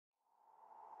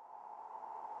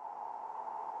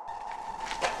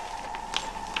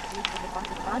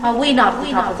Are we not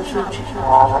the top of the food chain?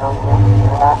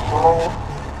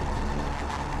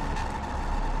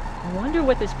 I wonder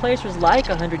what this place was like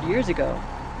 100 years ago.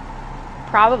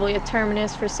 Probably a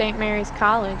terminus for St. Mary's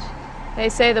College. They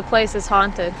say the place is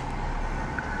haunted.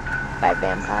 By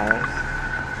vampires.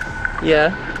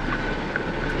 Yeah.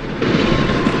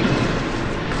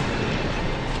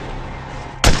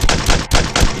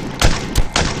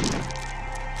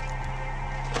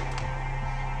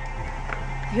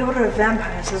 The order of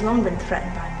vampires has long been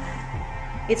threatened by man.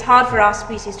 It's hard for our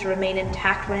species to remain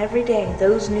intact when every day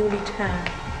those newly turned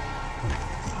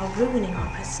are ruining our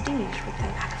prestige with their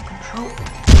lack of control.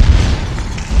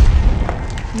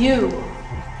 You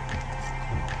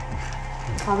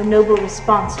are the noble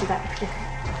response to that predicament.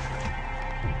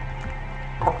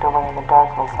 Tucked away in the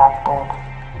darkness, half dead.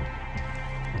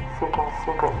 Seeking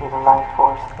secretly the life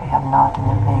force they have not in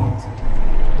their veins.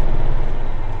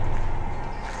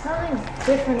 Something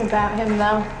different about him,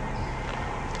 though.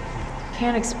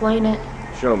 Can't explain it.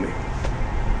 Show me.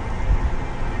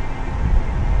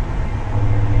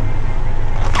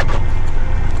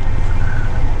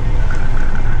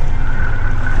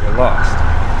 You're lost. I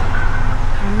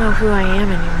don't know who I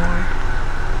am anymore.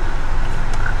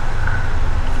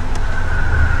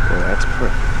 Well, that's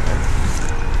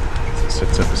perfect. It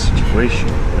sets up a situation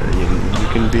where you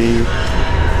can be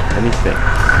anything.